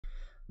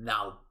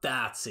Now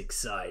that's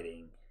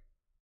exciting.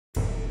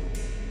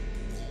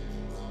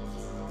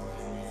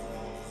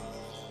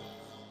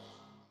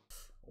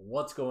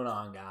 What's going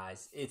on,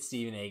 guys? It's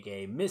Steven,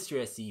 aka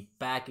Mr. SC,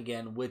 back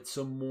again with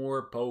some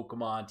more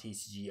Pokemon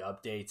TCG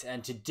updates.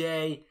 And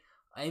today,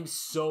 I am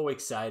so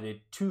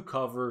excited to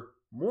cover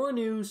more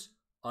news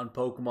on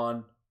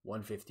Pokemon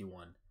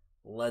 151.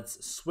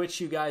 Let's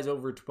switch you guys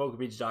over to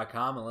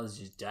Pokepage.com and let's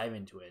just dive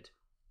into it.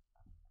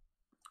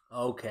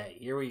 Okay,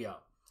 here we go.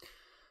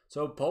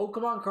 So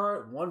Pokemon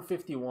card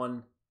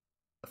 151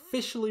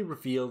 officially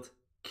revealed.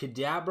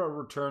 Kadabra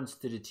returns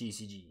to the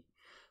TCG.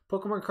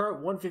 Pokemon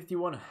card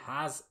 151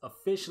 has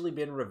officially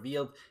been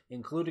revealed,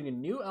 including a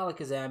new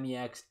Alakazam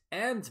EX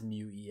and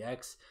Mew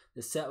EX.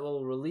 The set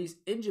will release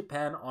in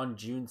Japan on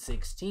June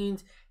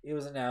 16th. It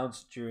was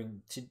announced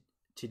during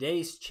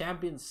today's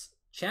Champions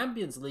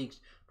League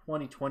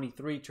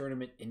 2023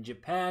 tournament in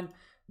Japan.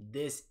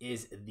 This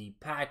is the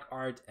pack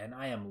art, and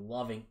I am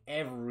loving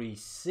every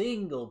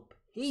single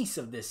piece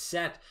of this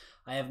set.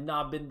 I have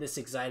not been this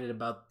excited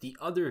about the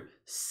other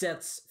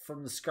sets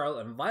from the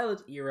Scarlet and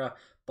Violet era,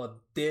 but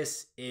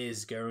this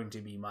is going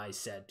to be my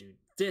set, dude.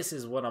 This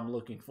is what I'm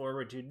looking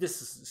forward to. This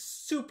is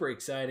super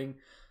exciting,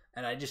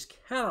 and I just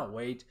cannot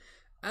wait.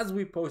 As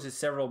we posted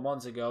several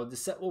months ago, the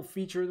set will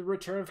feature the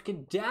return of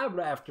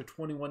Kadabra after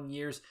 21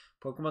 years.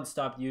 Pokemon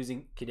stopped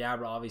using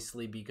Kadabra,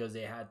 obviously, because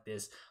they had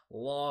this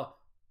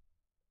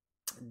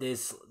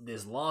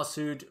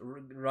lawsuit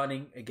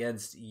running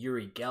against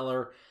Uri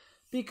Geller,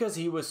 because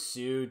he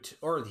sued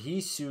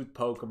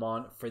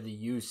Pokemon for the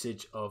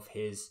usage of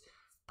his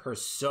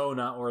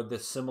persona, or the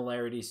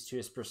similarities to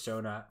his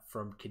persona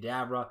from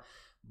Kadabra.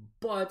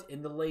 But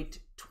in the late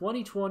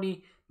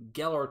 2020,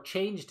 Geller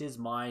changed his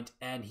mind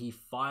and he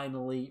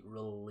finally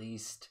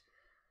released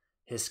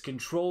his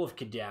control of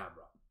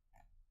Kadabra.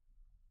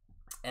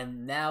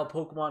 And now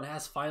Pokemon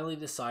has finally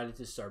decided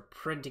to start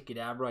printing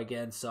Kadabra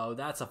again, so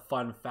that's a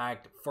fun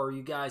fact for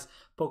you guys.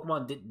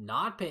 Pokemon did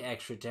not pay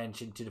extra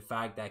attention to the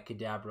fact that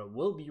Kadabra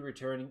will be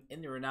returning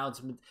in their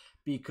announcement,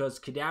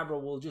 because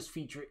Kadabra will just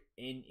feature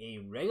in a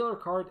regular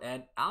card,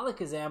 and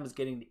Alakazam is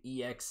getting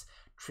the EX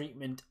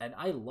treatment. And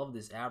I love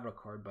this Abra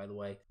card, by the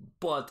way,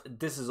 but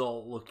this is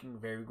all looking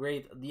very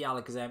great. The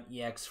Alakazam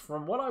EX,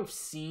 from what I've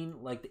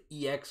seen, like the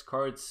EX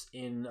cards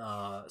in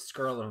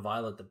Scarlet and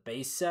Violet, the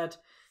base set,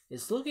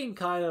 it's looking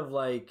kind of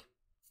like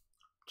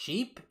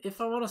cheap,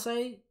 if I want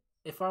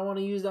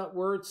to use that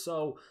word.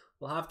 So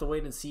we'll have to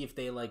wait and see if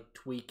they like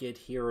tweak it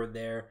here or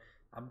there.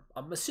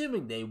 I'm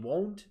assuming they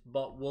won't,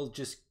 but we'll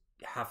just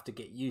have to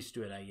get used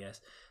to it, I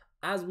guess.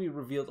 As we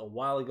revealed a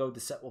while ago, the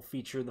set will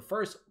feature the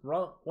first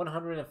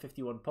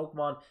 151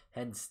 Pokemon,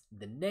 hence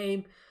the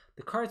name.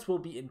 The cards will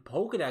be in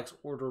Pokedex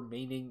order,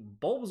 meaning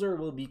Bulbasaur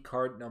will be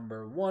card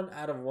number 1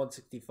 out of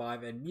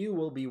 165 and Mew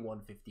will be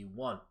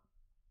 151.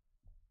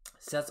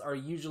 Sets are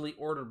usually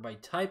ordered by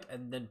type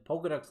and then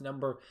Pokedex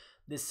number.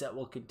 This set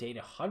will contain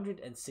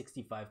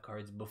 165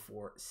 cards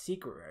before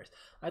secret rares.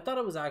 I thought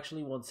it was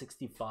actually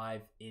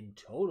 165 in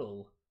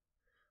total,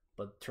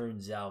 but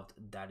turns out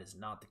that is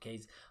not the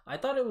case. I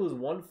thought it was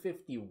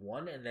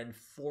 151 and then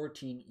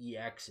 14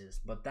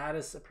 EXs, but that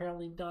is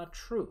apparently not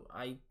true.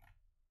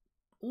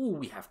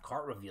 We have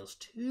card reveals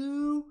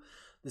too.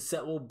 The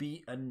set will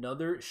be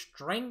another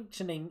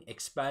strengthening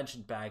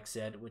expansion pack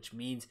set, which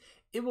means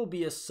it will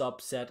be a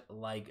subset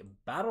like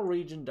Battle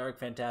Region, Dark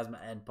Phantasma,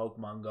 and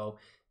Pokemon Go.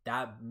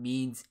 That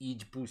means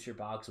each booster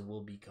box will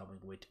be coming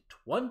with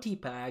 20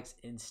 packs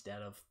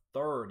instead of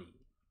 30.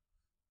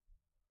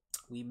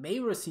 We may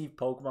receive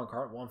Pokemon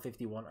card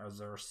 151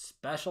 as our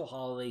special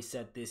holiday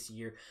set this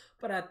year,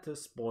 but at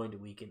this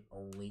point we can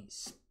only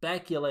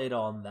speculate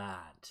on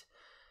that.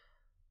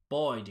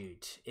 Boy,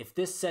 dude, if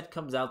this set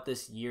comes out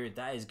this year,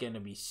 that is going to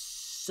be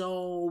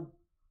so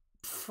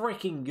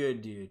freaking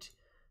good, dude.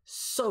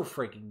 So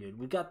freaking good.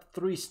 We got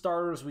 3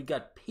 starters, we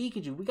got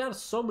Pikachu, we got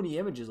so many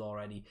images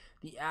already.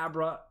 The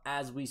Abra,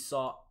 as we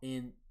saw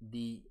in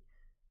the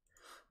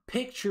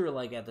picture,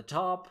 like at the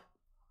top.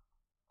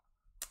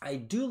 I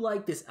do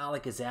like this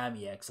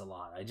Alakazam EX a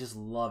lot. I just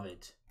love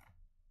it.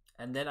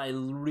 And then I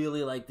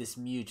really like this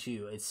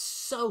Mewtwo. It's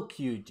so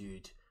cute,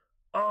 dude.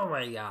 Oh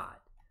my god.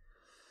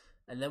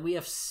 And then we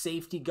have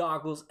Safety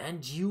Goggles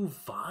and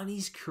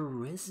Giovanni's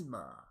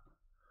Charisma.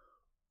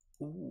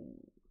 Ooh,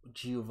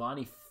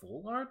 Giovanni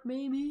full art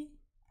maybe?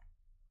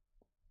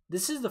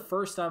 This is the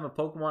first time a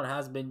Pokemon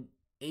has been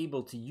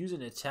able to use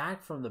an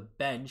attack from the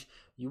bench.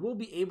 You will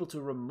be able to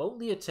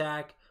remotely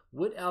attack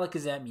with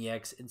Alakazam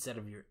EX instead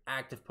of your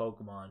active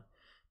Pokemon.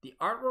 The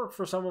artwork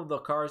for some of the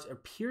cards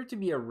appears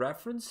to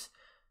reference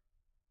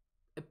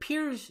the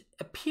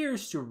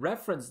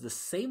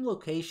same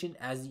location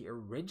as the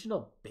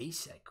original base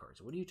set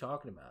cards. What are you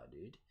talking about,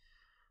 dude?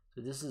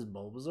 So this is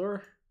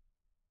Bulbasaur.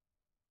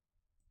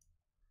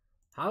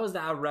 How is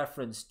that a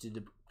reference to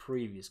the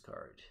previous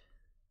card?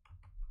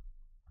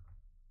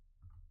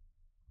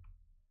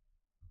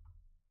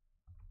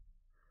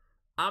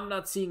 I'm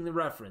not seeing the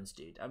reference,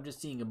 dude. I'm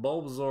just seeing a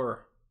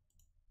Bulbasaur.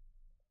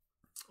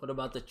 What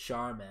about the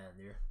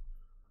Charmander?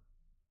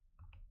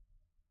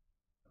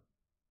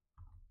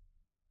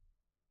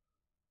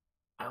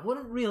 I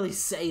wouldn't really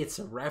say it's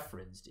a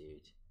reference,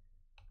 dude.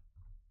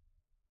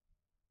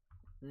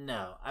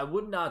 No, I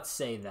would not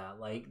say that.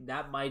 Like,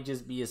 that might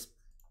just be a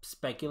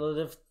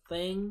speculative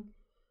thing.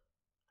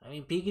 I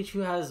mean,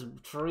 Pikachu has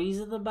trees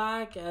in the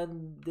back,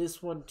 and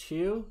this one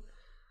too.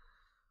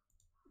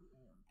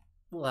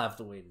 We'll have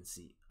to wait and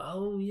see.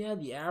 Oh, yeah,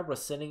 the Abra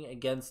sitting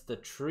against the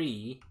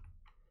tree.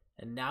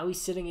 And now he's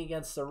sitting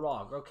against the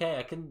rock. Okay,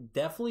 I can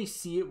definitely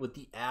see it with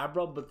the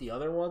Abra, but the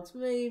other ones,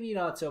 maybe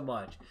not so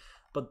much.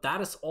 But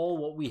that is all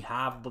what we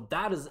have. But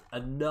that is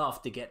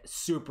enough to get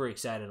super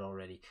excited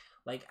already.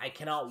 Like, I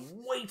cannot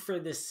wait for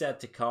this set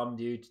to come,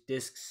 dude.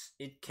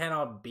 It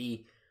cannot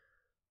be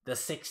the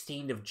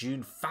 16th of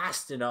June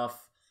fast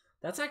enough.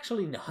 That's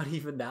actually not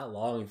even that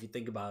long if you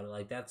think about it.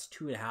 Like, that's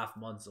 2.5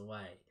 months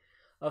away.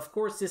 Of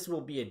course, this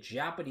will be a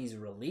Japanese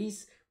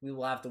release. We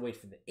will have to wait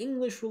for the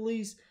English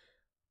release.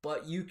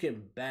 But you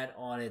can bet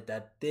on it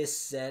that this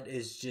set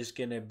is just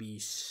going to be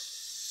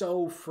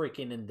so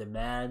freaking in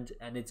demand.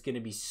 And it's going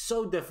to be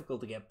so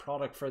difficult to get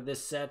product for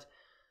this set.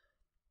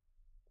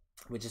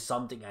 Which is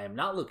something I am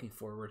not looking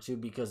forward to,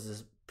 because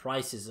the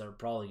prices are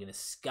probably going to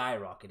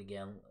skyrocket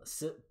again.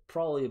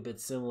 Probably a bit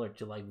similar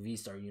to like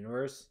V-Star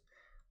Universe.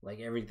 Like,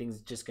 everything's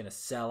just going to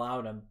sell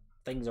out and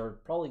things are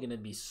probably going to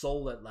be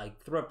sold at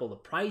like triple the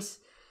price.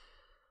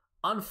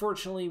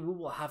 Unfortunately, we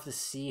will have to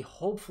see.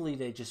 Hopefully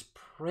they just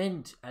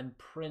print and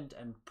print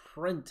and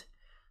print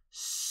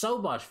so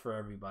much for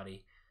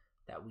everybody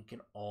that we can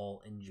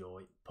all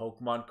enjoy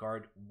Pokemon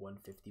card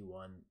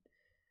 151.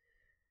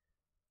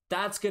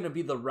 That's going to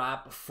be the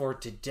wrap for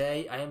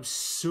today. I am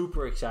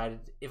super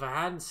excited. If I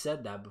hadn't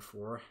said that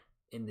before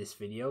in this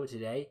video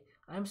today,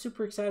 I'm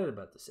super excited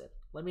about this set.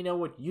 Let me know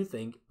what you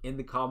think in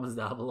the comments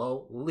down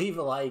below. Leave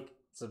a like,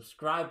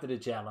 subscribe to the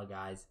channel,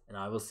 guys, and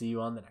I will see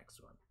you on the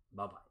next one.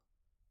 Bye-bye.